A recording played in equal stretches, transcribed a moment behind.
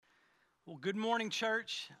Well, good morning,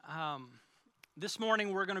 church. This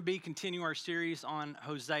morning we're going to be continuing our series on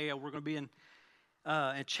Hosea. We're going to be in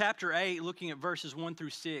chapter 8, looking at verses 1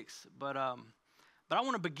 through 6. But I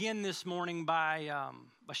want to begin this morning by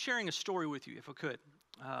sharing a story with you, if I could.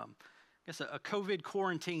 I guess a COVID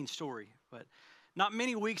quarantine story. But not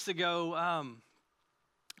many weeks ago,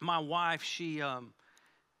 my wife she began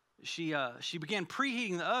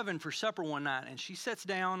preheating the oven for supper one night, and she sits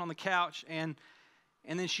down on the couch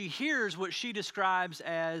and then she hears what she describes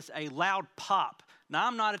as a loud pop. Now,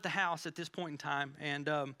 I'm not at the house at this point in time. And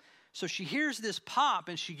so she hears this pop,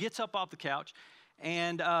 and she gets up off the couch.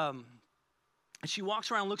 And she walks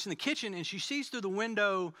around, looks in the kitchen, and she sees through the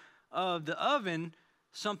window of the oven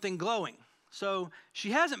something glowing. So she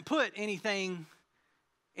hasn't put anything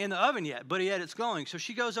in the oven yet, but yet it's glowing. So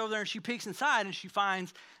she goes over there, and she peeks inside, and she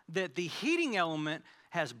finds that the heating element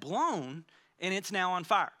has blown, and it's now on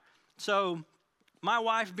fire. So my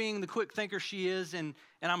wife, being the quick thinker she is, and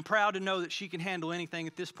I'm proud to know that she can handle anything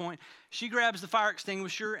at this point, she grabs the fire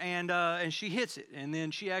extinguisher and she hits it, and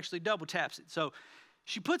then she actually double taps it. So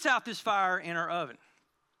she puts out this fire in her oven.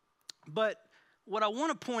 But what I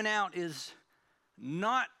want to point out is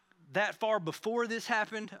not that far before this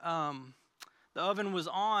happened, the oven was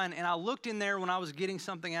on, and I looked in there when I was getting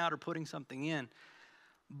something out or putting something in.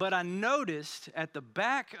 But I noticed at the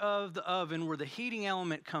back of the oven where the heating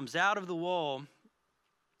element comes out of the wall,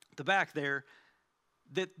 the back there,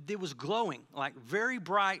 that it was glowing, like very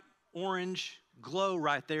bright orange glow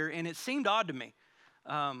right there, and it seemed odd to me.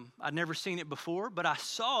 I'd never seen it before, but I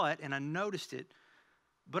saw it and I noticed it,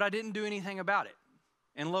 but I didn't do anything about it.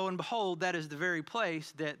 And lo and behold, that is the very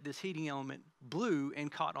place that this heating element blew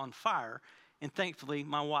and caught on fire. And thankfully,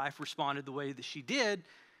 my wife responded the way that she did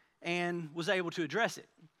and was able to address it.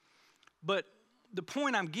 But the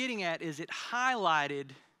point I'm getting at is it highlighted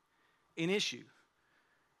an issue.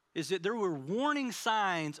 Is that there were warning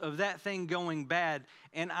signs of that thing going bad,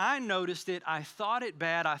 and I noticed it. I thought it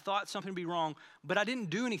bad. I thought something would be wrong, but I didn't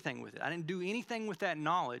do anything with it. I didn't do anything with that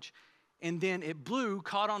knowledge, and then it blew,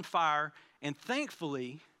 caught on fire, and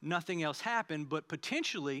thankfully, nothing else happened, but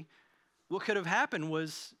potentially, what could have happened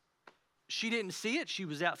was she didn't see it. She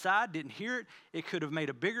was outside, didn't hear it. It could have made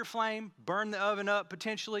a bigger flame, burned the oven up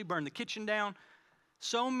potentially, burned the kitchen down.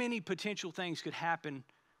 So many potential things could happen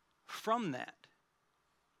from that.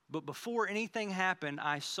 But before anything happened,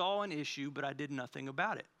 I saw an issue, but I did nothing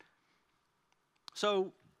about it.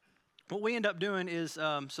 So what we end up doing is,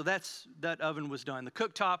 that oven was done. The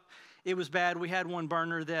cooktop, it was bad. We had one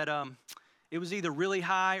burner that it was either really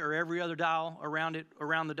high or every other dial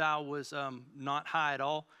around the dial was not high at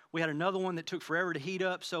all. We had another one that took forever to heat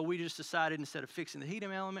up, so we just decided instead of fixing the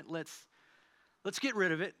heating element, let's get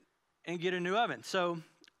rid of it and get a new oven. So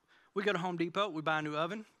we go to Home Depot, we buy a new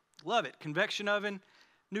oven. Love it. Convection oven.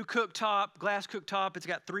 New cooktop, glass cooktop. It's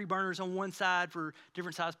got 3 burners on one side for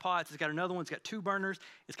different size pots. It's got another one. It's got 2 burners.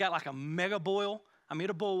 It's got like a mega boil. I mean,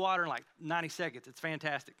 it'll boil water in like 90 seconds. It's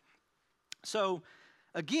fantastic. So,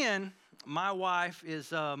 again, my wife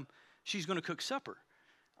is, she's going to cook supper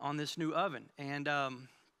on this new oven. And,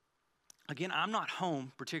 again, I'm not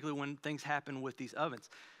home, particularly when things happen with these ovens.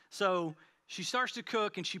 So she starts to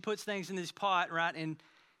cook, and she puts things in this pot, right?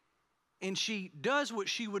 And she does what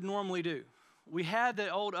she would normally do. We had the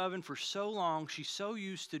old oven for so long. She's so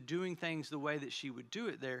used to doing things the way that she would do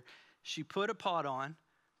it there. She put a pot on,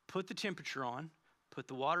 put the temperature on, put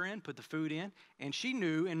the water in, put the food in, and she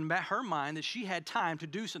knew in her mind that she had time to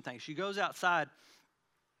do some things. She goes outside,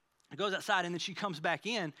 and then she comes back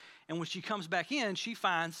in, and when she comes back in, she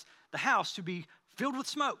finds the house to be filled with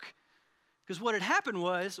smoke. Because what had happened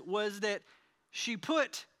was that she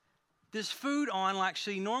put this food on like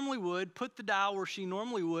she normally would, put the dial where she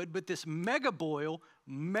normally would, but this mega boiled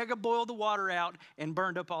the water out and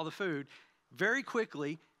burned up all the food very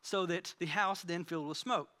quickly so that the house then filled with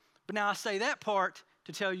smoke. But now I say that part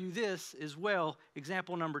to tell you this as well.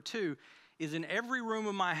 Example number 2 is in every room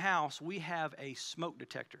of my house, we have a smoke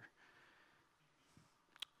detector.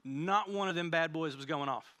 Not one of them bad boys was going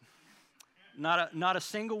off. Not a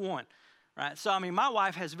single one. Right? So, I mean, my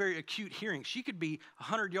wife has very acute hearing. She could be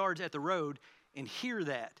 100 yards at the road and hear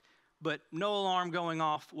that, but no alarm going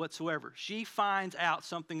off whatsoever. She finds out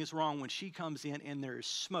something is wrong when she comes in and there is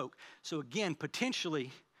smoke. So, again, potentially,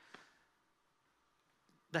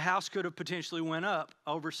 the house could have potentially went up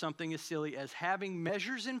over something as silly as having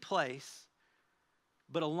measures in place,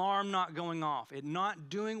 but alarm not going off. It not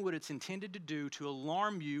doing what it's intended to do to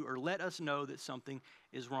alarm you or let us know that something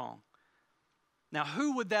is wrong. Now,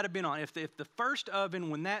 who would that have been on? If the first oven,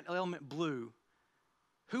 when that element blew,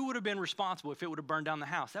 who would have been responsible if it would have burned down the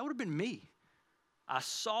house? That would have been me. I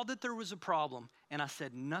saw that there was a problem, and I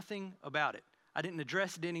said nothing about it. I didn't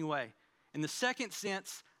address it anyway. In the second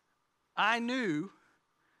sense, I knew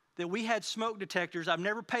that we had smoke detectors. I've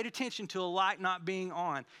never paid attention to a light not being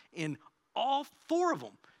on in all 4 of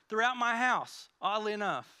them throughout my house, oddly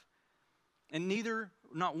enough. And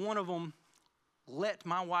not one of them let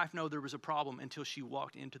my wife know there was a problem until she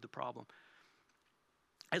walked into the problem.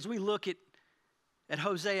 As we look at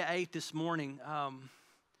Hosea 8 this morning,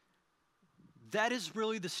 that is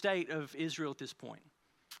really the state of Israel at this point.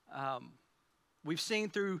 We've seen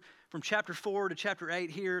from chapter 4 to chapter 8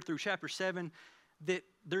 here through chapter 7 that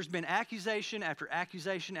there's been accusation after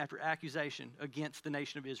accusation after accusation against the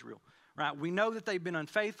nation of Israel. Right? We know that they've been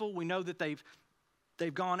unfaithful. We know that they've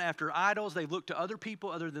gone after idols. They've looked to other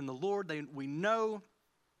people other than the Lord. We know,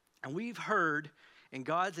 and we've heard in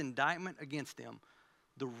God's indictment against them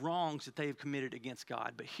the wrongs that they have committed against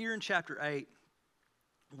God. But here in chapter 8,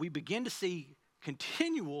 we begin to see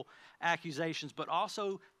continual accusations, but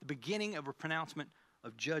also the beginning of a pronouncement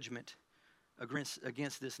of judgment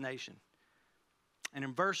against this nation. And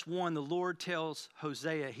in verse 1, the Lord tells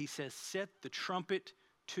Hosea, he says, set the trumpet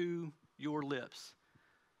to your lips.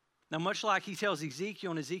 Now, much like he tells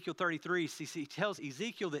Ezekiel in Ezekiel 33, he tells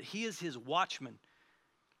Ezekiel that he is his watchman.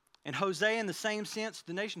 And Hosea, in the same sense,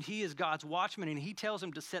 the nation, he is God's watchman, and he tells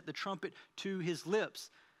him to set the trumpet to his lips.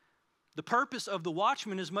 The purpose of the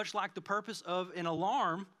watchman is much like the purpose of an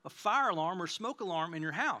alarm, a fire alarm or smoke alarm in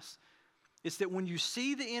your house. It's that when you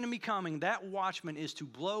see the enemy coming, that watchman is to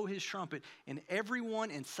blow his trumpet, and everyone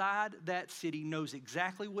inside that city knows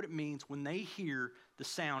exactly what it means when they hear the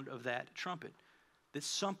sound of that trumpet. That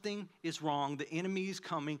something is wrong, the enemy is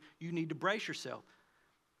coming, you need to brace yourself.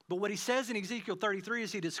 But what he says in Ezekiel 33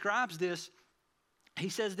 as he describes this, he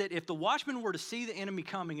says that if the watchman were to see the enemy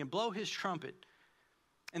coming and blow his trumpet,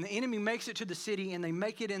 and the enemy makes it to the city and they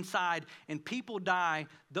make it inside and people die,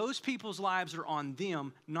 those people's lives are on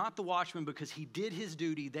them, not the watchman, because he did his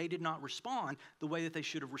duty. They did not respond the way that they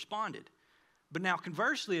should have responded. But now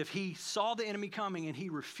conversely, if he saw the enemy coming and he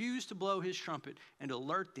refused to blow his trumpet and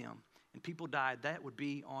alert them and people died, that would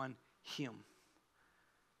be on him.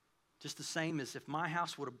 Just the same as if my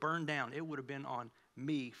house would have burned down, it would have been on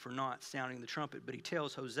me for not sounding the trumpet. But he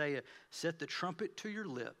tells Hosea, set the trumpet to your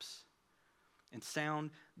lips and sound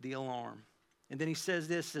the alarm. And then he says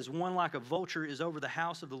this, one like a vulture is over the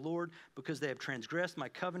house of the Lord because they have transgressed my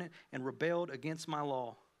covenant and rebelled against my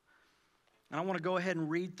law. And I want to go ahead and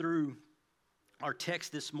read through our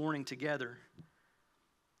text this morning together.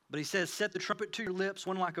 But he says, set the trumpet to your lips,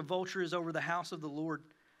 one like a vulture is over the house of the Lord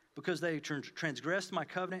because they transgressed my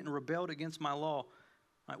covenant and rebelled against my law.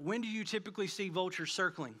 Right, when do you typically see vultures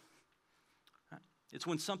circling? Right, it's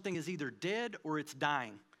when something is either dead or it's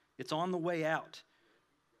dying. It's on the way out.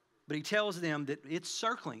 But he tells them that it's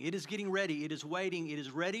circling. It is getting ready. It is waiting. It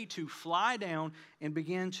is ready to fly down and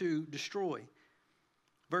begin to destroy.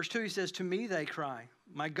 Verse 2, he says, to me they cry,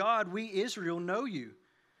 my God, we Israel know you.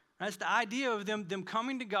 That's the idea of them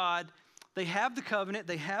coming to God. They have the covenant,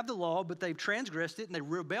 they have the law, but they've transgressed it and they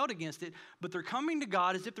rebelled against it. But they're coming to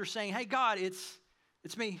God as if they're saying, hey, God, it's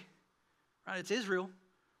me. Right? It's Israel.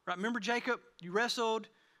 Right? Remember Jacob? You wrestled.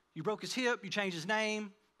 You broke his hip. You changed his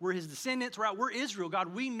name. We're his descendants. Right? We're Israel.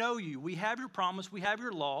 God, we know you. We have your promise. We have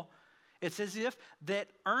your law. It's as if that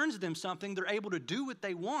earns them something. They're able to do what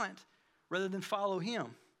they want rather than follow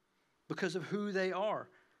him because of who they are.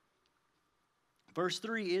 Verse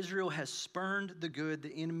 3, Israel has spurned the good,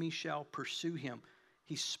 the enemy shall pursue him.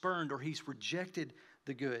 He's spurned or he's rejected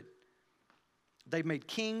the good. They made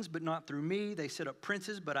kings, but not through me. They set up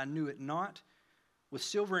princes, but I knew it not. With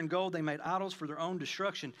silver and gold, they made idols for their own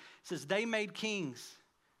destruction. It says they made kings.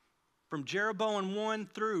 From Jeroboam 1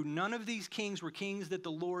 through, none of these kings were kings that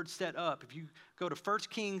the Lord set up. If you go to 1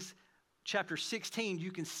 Kings chapter 16,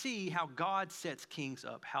 you can see how God sets kings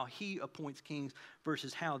up, how he appoints kings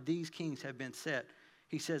versus how these kings have been set.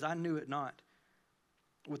 He says, I knew it not.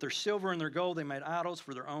 With their silver and their gold, they made idols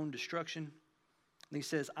for their own destruction. And he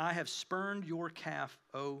says, I have spurned your calf,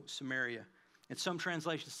 O Samaria. And some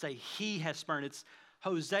translations say he has spurned. It's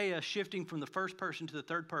Hosea shifting from the first person to the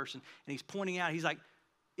third person. And he's pointing out, he's like,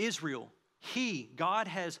 Israel, God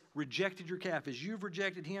has rejected your calf. As you've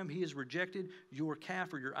rejected him, he has rejected your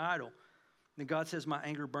calf or your idol. And God says, my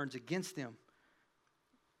anger burns against them.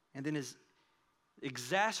 And then as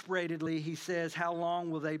exasperatedly, he says, how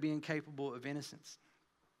long will they be incapable of innocence?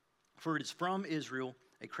 For it is from Israel,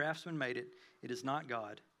 a craftsman made it. It is not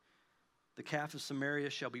God. The calf of Samaria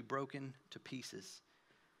shall be broken to pieces.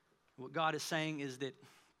 What God is saying is that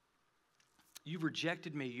you've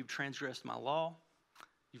rejected me. You've transgressed my law.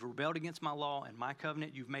 You've rebelled against my law and my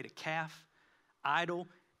covenant. You've made a calf, idol.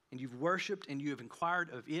 and you've worshiped and you have inquired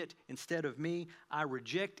of it instead of me. I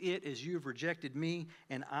reject it as you have rejected me,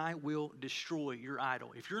 and I will destroy your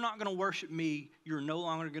idol. If you're not going to worship me, you're no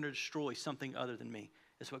longer going to destroy something other than me.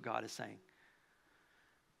 That's what God is saying.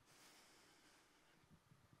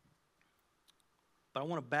 But I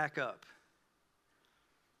want to back up.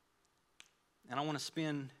 And I want to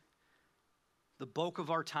spend the bulk of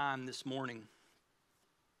our time this morning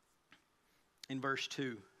in verse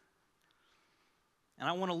 2. And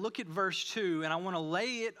I want to look at verse 2, and I want to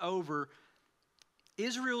lay it over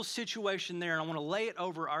Israel's situation there, and I want to lay it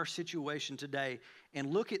over our situation today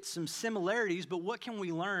and look at some similarities, but what can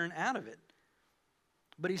we learn out of it?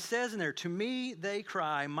 But he says in there, to me they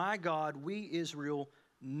cry, my God, we Israel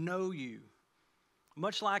know you.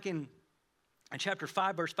 Much like in chapter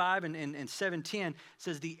 5, verse 5 and 7:10,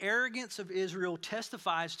 says the arrogance of Israel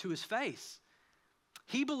testifies to his face.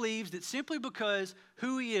 He believes that simply because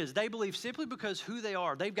who he is, they believe simply because who they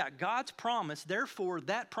are, they've got God's promise, therefore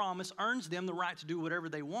that promise earns them the right to do whatever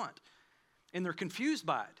they want. And they're confused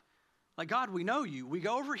by it. Like, God, we know you. We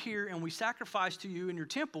go over here and we sacrifice to you in your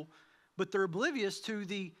temple, but they're oblivious to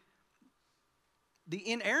the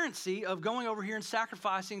inerrancy of going over here and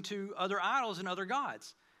sacrificing to other idols and other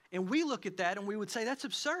gods. And we look at that and we would say, that's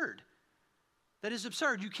absurd. That is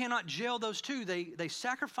absurd. You cannot jail those two. They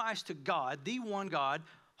sacrifice to God, the one God,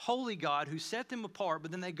 holy God, who set them apart, but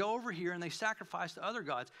then they go over here and they sacrifice to other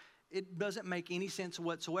gods. It doesn't make any sense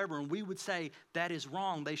whatsoever. And we would say that is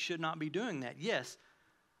wrong. They should not be doing that. Yes.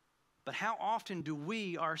 But how often do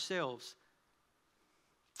we ourselves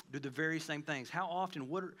do the very same things? How often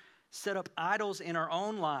set up idols in our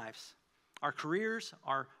own lives, our careers,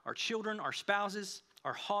 our children, our spouses,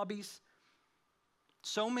 our hobbies?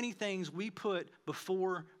 So many things we put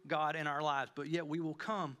before God in our lives, but yet we will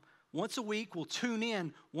come once a week, we'll tune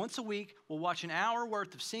in once a week, we'll watch an hour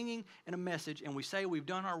worth of singing and a message, and we say we've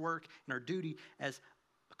done our work and our duty as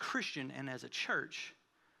a Christian and as a church,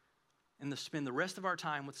 and to spend the rest of our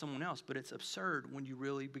time with someone else. But it's absurd when you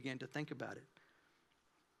really begin to think about it.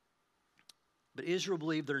 But Israel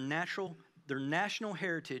believed their national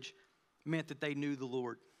heritage meant that they knew the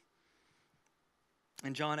Lord.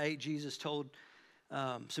 In John 8, Jesus told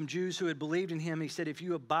some Jews who had believed in him, he said, if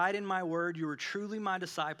you abide in my word, you are truly my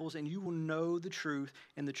disciples, and you will know the truth,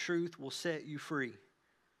 and the truth will set you free.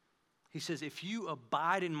 He says, if you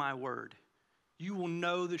abide in my word, you will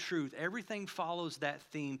know the truth. Everything follows that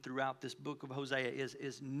theme throughout this book of Hosea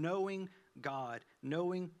is knowing God,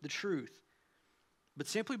 knowing the truth. But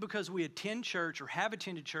simply because we attend church or have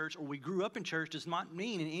attended church or we grew up in church does not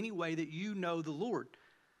mean in any way that you know the Lord.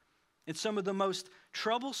 It's some of the most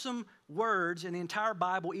troublesome words in the entire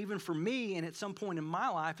Bible, even for me, and at some point in my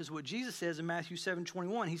life, is what Jesus says in Matthew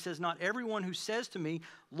 7:21. He says, not everyone who says to me,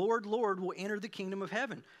 Lord, Lord, will enter the kingdom of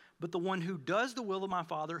heaven, but the one who does the will of my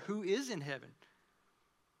Father who is in heaven.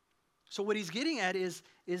 So what he's getting at is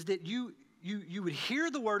that you would hear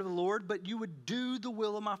the word of the Lord, but you would do the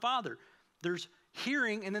will of my Father. There's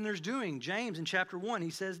hearing and then there's doing. James in chapter 1, he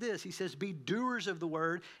says this. He says, be doers of the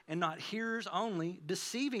word and not hearers only,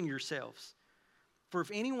 deceiving yourselves. For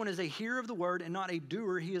if anyone is a hearer of the word and not a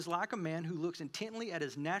doer, he is like a man who looks intently at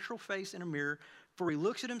his natural face in a mirror, for he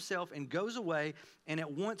looks at himself and goes away and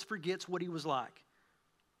at once forgets what he was like.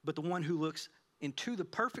 But the one who looks into the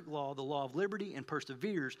perfect law, the law of liberty, and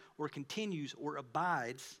perseveres or continues or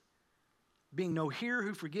abides, being no hearer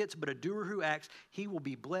who forgets, but a doer who acts, he will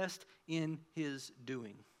be blessed in his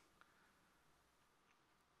doing.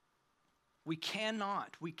 We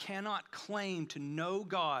cannot claim to know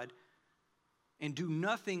God and do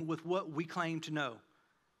nothing with what we claim to know.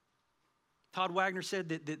 Todd Wagner said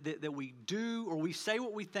that we do, or we say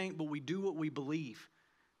what we think, but we do what we believe.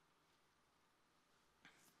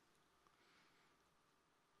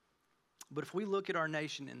 But if we look at our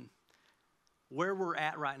nation and where we're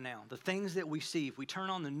at right now, the things that we see, if we turn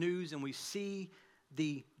on the news and we see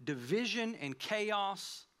the division and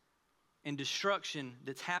chaos and destruction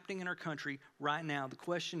that's happening in our country right now, the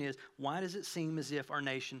question is, why does it seem as if our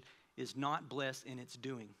nation is not blessed in its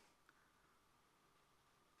doing?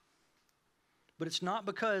 But it's not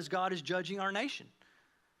because God is judging our nation.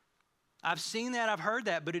 I've seen that, I've heard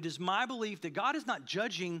that, but it is my belief that God is not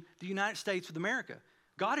judging the United States of America.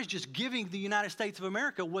 God is just giving the United States of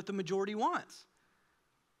America what the majority wants.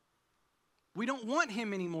 We don't want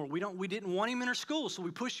him anymore. We didn't want him in our schools, so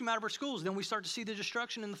we pushed him out of our schools. Then we start to see the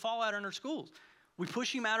destruction and the fallout in our schools. We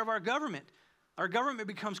push him out of our government. Our government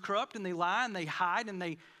becomes corrupt, and they lie, and they hide, and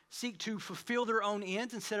they seek to fulfill their own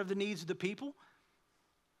ends instead of the needs of the people.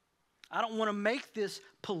 I don't want to make this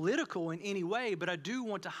political in any way, but I do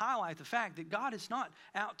want to highlight the fact that God is not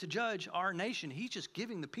out to judge our nation. He's just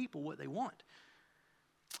giving the people what they want.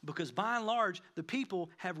 Because by and large, the people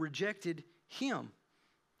have rejected him.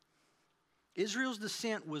 Israel's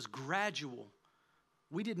descent was gradual.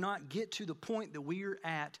 We did not get to the point that we are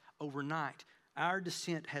at overnight. Our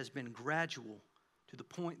descent has been gradual to the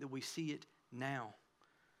point that we see it now.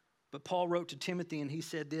 But Paul wrote to Timothy and he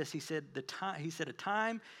said this, he said, a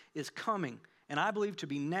time is coming, and I believe to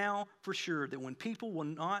be now for sure, that when people will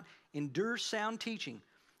not endure sound teaching,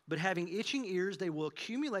 but having itching ears, they will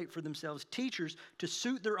accumulate for themselves teachers to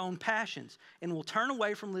suit their own passions, and will turn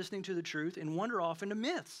away from listening to the truth and wander off into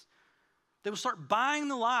myths. They will start buying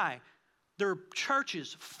the lie. There are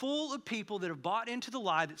churches full of people that have bought into the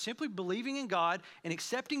lie that simply believing in God and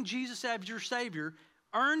accepting Jesus as your Savior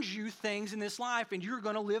earns you things in this life and you're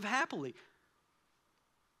going to live happily.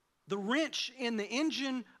 The wrench in the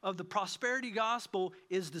engine of the prosperity gospel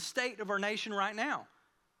is the state of our nation right now.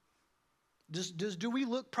 Do we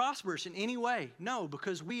look prosperous in any way? No,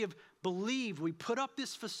 because we have believed, we put up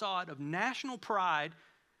this facade of national pride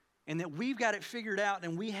and that we've got it figured out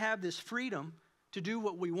and we have this freedom to do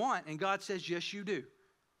what we want. And God says, yes, you do.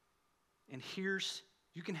 And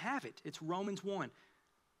you can have it. It's Romans 1.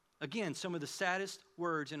 Again, some of the saddest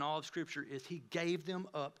words in all of Scripture is he gave them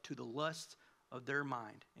up to the lusts of their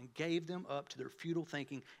mind and gave them up to their futile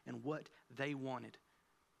thinking and what they wanted.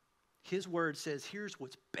 His word says, here's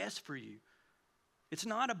what's best for you. It's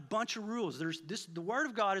not a bunch of rules. The word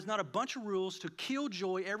of God is not a bunch of rules to kill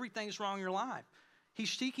joy, everything's wrong in your life.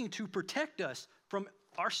 He's seeking to protect us from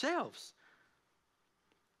ourselves.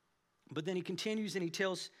 But then he continues and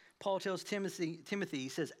Paul tells Timothy, he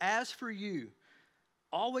says, as for you,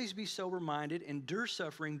 always be sober-minded, endure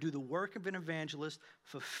suffering, do the work of an evangelist,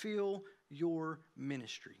 fulfill your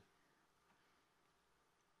ministry.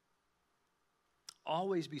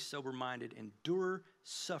 Always be sober-minded, endure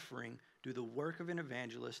suffering, do the work of an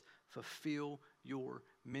evangelist, fulfill your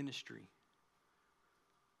ministry.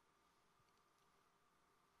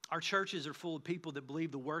 Our churches are full of people that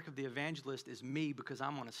believe the work of the evangelist is me because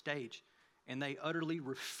I'm on a stage, and they utterly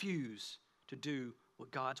refuse to do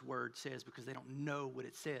what God's word says because they don't know what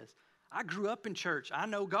it says. I grew up in church. I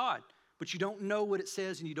know God, but you don't know what it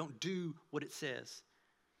says and you don't do what it says.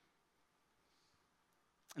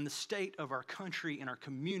 And the state of our country and our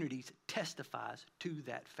communities testifies to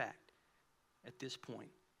that fact at this point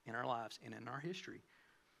in our lives and in our history.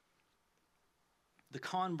 The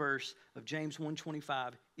converse of James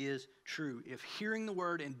 1:25 is true. If hearing the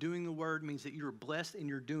word and doing the word means that you are blessed in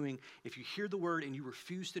your doing, if you hear the word and you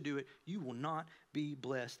refuse to do it, you will not be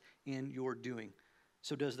blessed in your doing.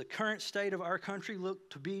 So does the current state of our country look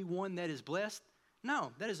to be one that is blessed?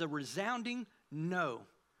 No, that is a resounding no.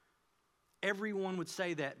 Everyone would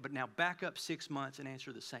say that, but now back up 6 months and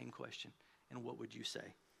answer the same question. And what would you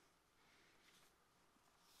say?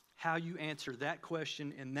 How you answer that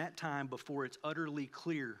question in that time before it's utterly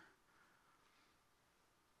clear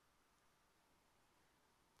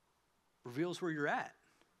reveals where you're at.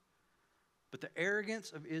 But the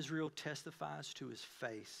arrogance of Israel testifies to his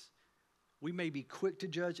face. We may be quick to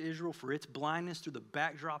judge Israel for its blindness through the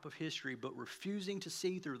backdrop of history, but refusing to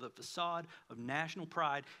see through the facade of national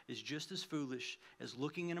pride is just as foolish as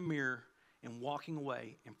looking in a mirror and walking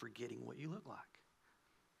away and forgetting what you look like.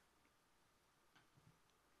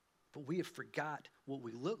 But we have forgot what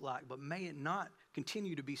we look like, but may it not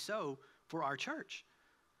continue to be so for our church.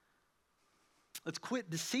 Let's quit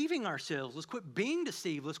deceiving ourselves. Let's quit being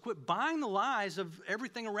deceived. Let's quit buying the lies of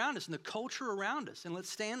everything around us and the culture around us. And let's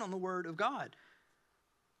stand on the word of God.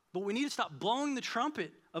 But we need to stop blowing the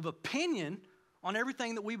trumpet of opinion on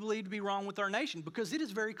everything that we believe to be wrong with our nation, because it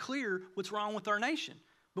is very clear what's wrong with our nation.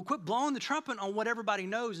 But quit blowing the trumpet on what everybody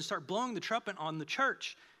knows and start blowing the trumpet on the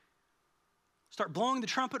church. Start blowing the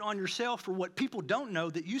trumpet on yourself for what people don't know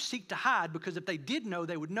that you seek to hide, because if they did know,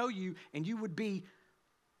 they would know you and you would be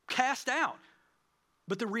cast out.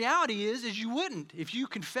 But the reality is you wouldn't. If you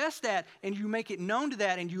confess that and you make it known to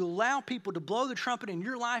that and you allow people to blow the trumpet in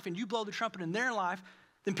your life and you blow the trumpet in their life,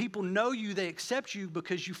 then people know you, they accept you,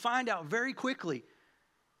 because you find out very quickly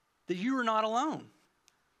that you are not alone.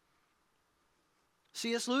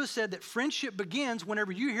 C.S. Lewis said that friendship begins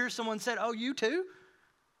whenever you hear someone say, "Oh, you too?"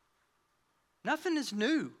 Nothing is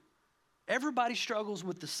new. Everybody struggles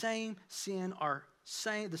with the same sin or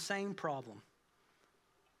the same problem.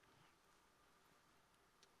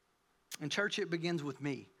 In church, it begins with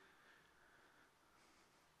me.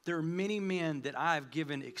 There are many men that I have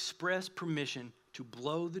given express permission to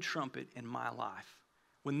blow the trumpet in my life.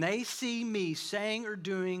 When they see me saying or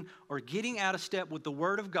doing or getting out of step with the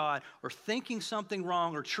Word of God or thinking something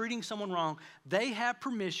wrong or treating someone wrong, they have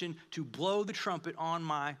permission to blow the trumpet on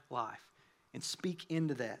my life and speak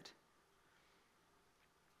into that.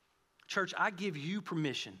 Church, I give you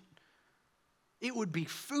permission. It would be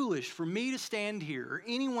foolish for me to stand here or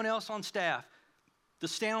anyone else on staff to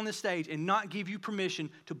stand on this stage and not give you permission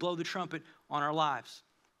to blow the trumpet on our lives.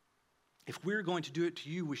 If we're going to do it to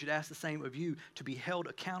you, we should ask the same of you to be held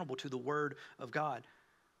accountable to the Word of God.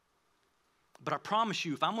 But I promise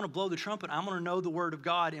you, if I'm going to blow the trumpet, I'm going to know the Word of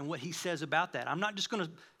God and what He says about that. I'm not just going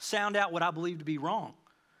to sound out what I believe to be wrong.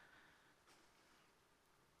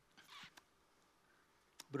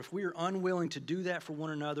 But if we are unwilling to do that for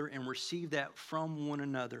one another and receive that from one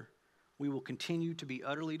another, we will continue to be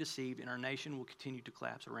utterly deceived and our nation will continue to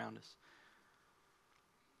collapse around us.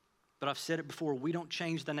 But I've said it before, we don't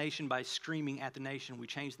change the nation by screaming at the nation. We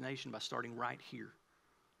change the nation by starting right here.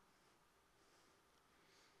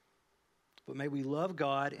 But may we love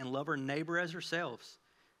God and love our neighbor as ourselves.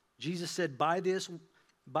 Jesus said, by this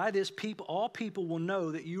people, all people will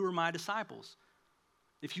know that you are my disciples,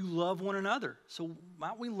 if you love one another. So why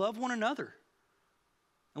don't we love one another?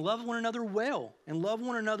 And love one another well. And love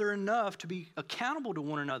one another enough to be accountable to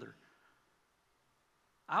one another.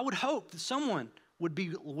 I would hope that someone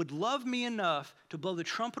would love me enough to blow the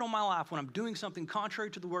trumpet on my life when I'm doing something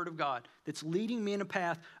contrary to the Word of God that's leading me in a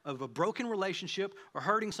path of a broken relationship or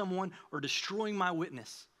hurting someone or destroying my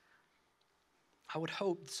witness. I would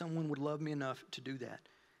hope that someone would love me enough to do that.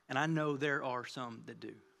 And I know there are some that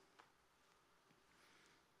do.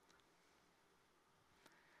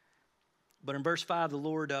 But in verse 5, the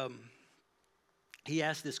Lord, He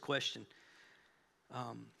asked this question.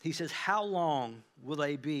 He says, how long will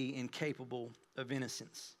they be incapable of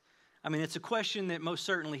innocence? I mean, it's a question that most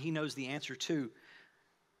certainly He knows the answer to.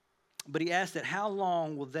 But He asked that, how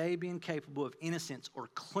long will they be incapable of innocence or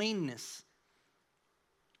cleanness?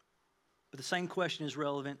 But the same question is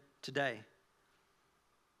relevant today.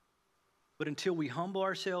 But until we humble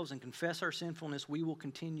ourselves and confess our sinfulness, we will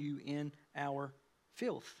continue in our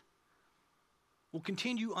filth. We'll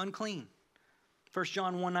continue unclean. 1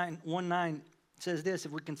 John 1:9 says this,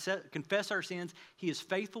 if we confess our sins, He is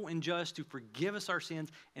faithful and just to forgive us our sins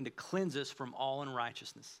and to cleanse us from all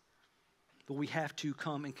unrighteousness. But we have to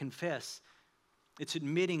come and confess. It's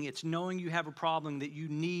admitting, it's knowing you have a problem, that you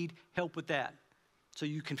need help with that. So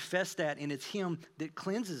you confess that, and it's Him that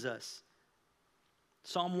cleanses us.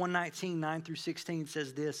 Psalm 119, 9 through 16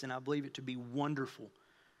 says this, and I believe it to be wonderful.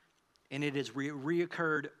 And it has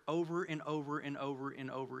reoccurred over and over and over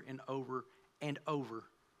and over and over and over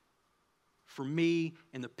for me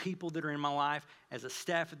and the people that are in my life as a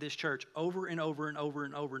staff at this church, over and over and over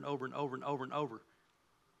and over and over and over and over and over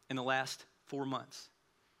in the last 4 months.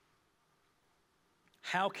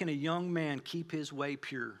 How can a young man keep his way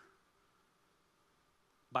pure?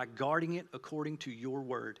 By guarding it according to your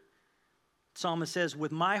word. Psalmist says,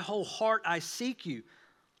 with my whole heart I seek you.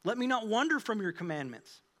 Let me not wander from your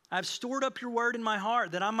commandments. I've stored up your word in my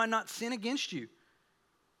heart that I might not sin against you.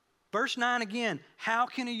 Verse 9 again, how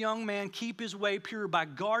can a young man keep his way pure? By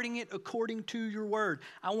guarding it according to your word.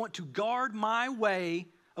 I want to guard my way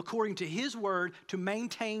according to His word to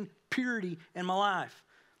maintain purity in my life.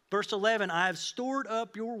 Verse 11, I have stored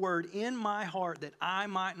up your word in my heart that I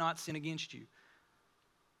might not sin against you.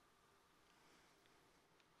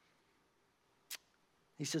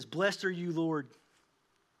 He says, blessed are you, Lord.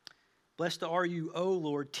 Blessed are you, O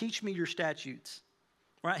Lord. Teach me your statutes.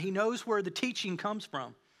 Right? He knows where the teaching comes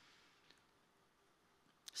from.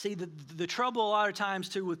 See, the trouble a lot of times,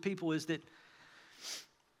 too, with people is that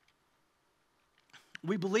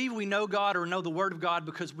we believe we know God or know the Word of God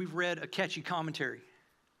because we've read a catchy commentary.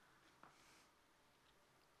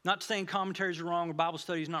 Not saying commentaries are wrong or Bible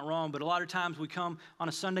study is not wrong, but a lot of times we come on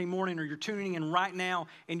a Sunday morning or you're tuning in right now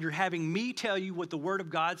and you're having me tell you what the Word of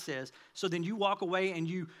God says. So then you walk away and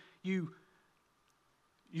you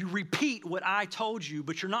repeat what I told you,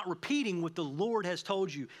 but you're not repeating what the Lord has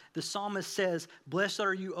told you. The psalmist says, blessed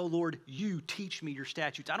are you, O Lord, you teach me your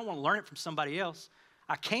statutes. I don't want to learn it from somebody else.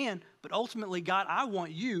 I can, but ultimately, God, I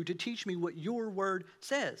want you to teach me what your word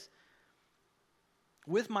says.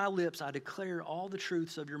 With my lips, I declare all the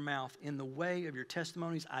truths of your mouth. In the way of your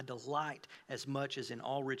testimonies, I delight as much as in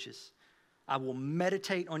all riches. I will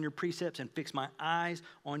meditate on your precepts and fix my eyes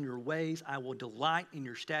on your ways. I will delight in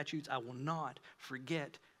your statutes. I will not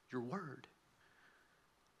forget your word.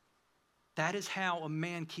 That is how a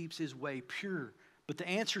man keeps his way pure. But the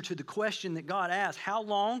answer to the question that God asked, how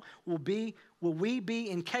long will we be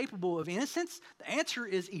incapable of innocence? The answer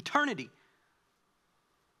is eternity.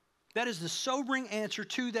 That is the sobering answer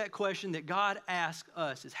to that question that God asks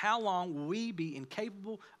us, is how long will we be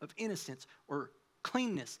incapable of innocence or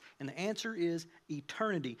cleanness? And the answer is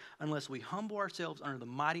eternity, unless we humble ourselves under the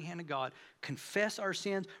mighty hand of God, confess our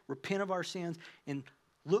sins, repent of our sins, and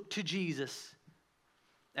look to Jesus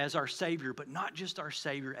as our Savior, but not just our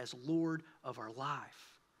Savior, as Lord of our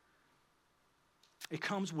life. It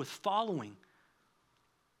comes with following.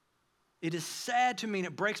 It is sad to me, and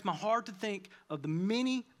it breaks my heart to think of the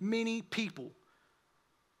many, many people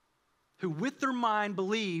who with their mind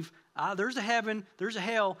believe, there's a heaven, there's a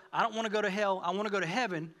hell, I don't want to go to hell, I want to go to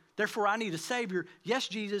heaven, therefore I need a Savior. Yes,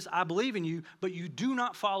 Jesus, I believe in you, but you do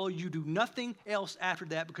not follow, you do nothing else after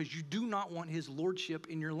that because you do not want his lordship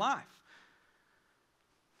in your life.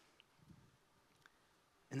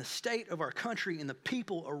 And the state of our country and the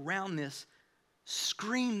people around this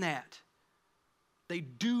scream that. They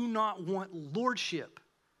do not want lordship.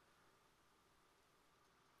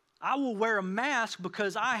 I will wear a mask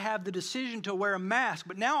because I have the decision to wear a mask,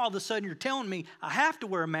 but now all of a sudden you're telling me I have to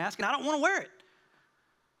wear a mask and I don't want to wear it.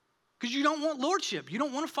 Because you don't want lordship. You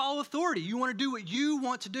don't want to follow authority. You want to do what you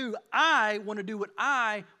want to do. I want to do what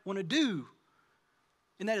I want to do.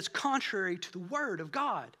 And that is contrary to the Word of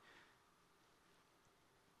God.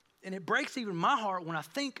 And it breaks even my heart when I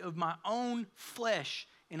think of my own flesh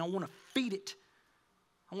and I want to feed it.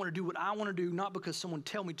 I want to do what I want to do, not because someone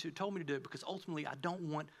told me to do it, because ultimately I don't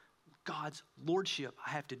want God's lordship.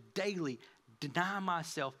 I have to daily deny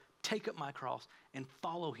myself, take up my cross, and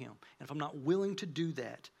follow him. And if I'm not willing to do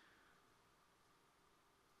that,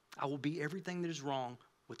 I will be everything that is wrong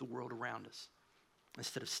with the world around us,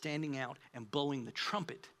 instead of standing out and blowing the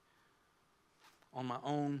trumpet on my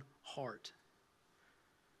own heart.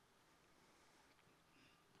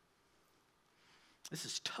 This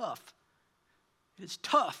is tough. It is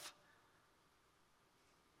tough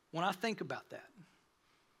when I think about that.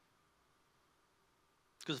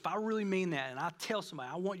 Because if I really mean that and I tell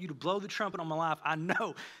somebody, I want you to blow the trumpet on my life, I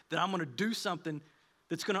know that I'm going to do something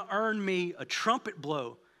that's going to earn me a trumpet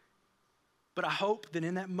blow. But I hope that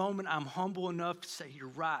in that moment I'm humble enough to say, you're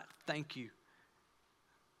right, thank you.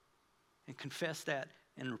 And confess that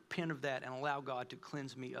and repent of that and allow God to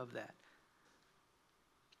cleanse me of that.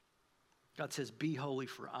 God says, be holy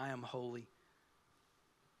for I am holy.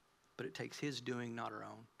 But it takes his doing, not our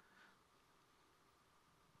own.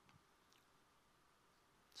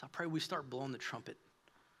 So I pray we start blowing the trumpet.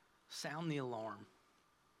 Sound the alarm.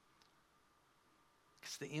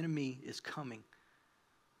 Because the enemy is coming.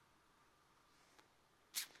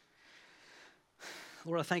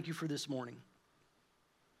 Lord, I thank you for this morning.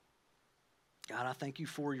 God, I thank you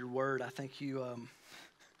for your word. I thank you.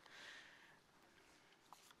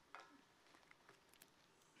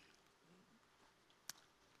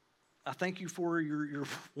 I thank you for your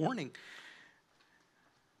warning.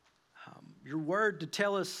 Your word to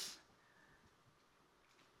tell us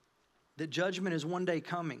that judgment is one day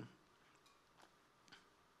coming.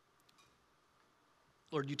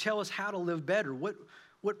 Lord, you tell us how to live better,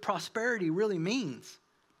 what prosperity really means.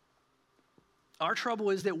 Our trouble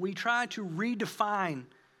is that we try to redefine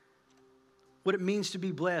what it means to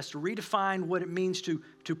be blessed, or redefine what it means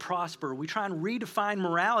to prosper. We try and redefine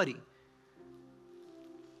morality.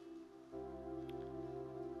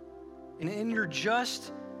 And in your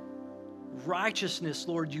just righteousness,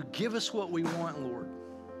 Lord, you give us what we want, Lord.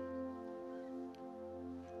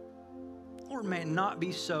 Lord, may it not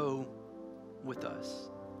be so with us.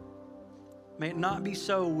 May it not be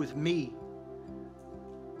so with me.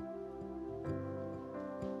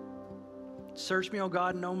 Search me, O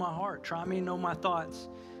God, and know my heart. Try me and know my thoughts.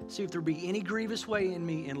 See if there be any grievous way in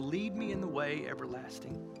me, and lead me in the way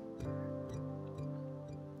everlasting.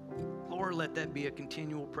 Lord, let that be a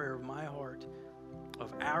continual prayer of my heart,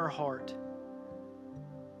 of our heart,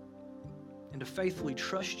 and to faithfully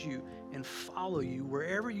trust you and follow you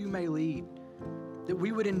wherever you may lead, that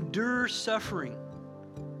we would endure suffering,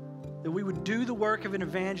 that we would do the work of an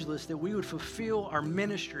evangelist, that we would fulfill our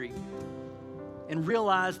ministry and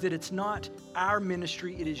realize that it's not our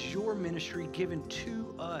ministry, it is your ministry given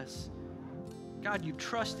to us. God, you've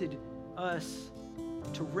trusted us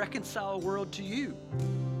to reconcile the world to you.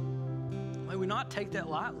 May we not take that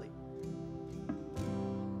lightly.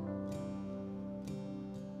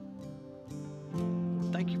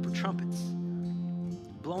 Thank you for trumpets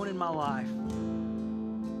blowing in my life.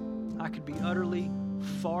 I could be utterly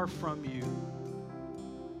far from you,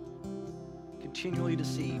 continually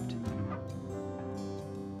deceived,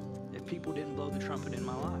 if people didn't blow the trumpet in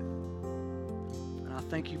my life. And I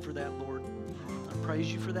thank you for that, Lord. I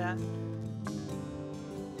praise you for that.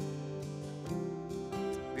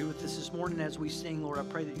 Be with us this morning as we sing, Lord. I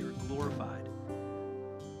pray that you're glorified.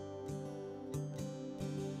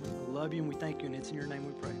 We love you and we thank you, and it's in your name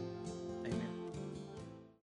we pray.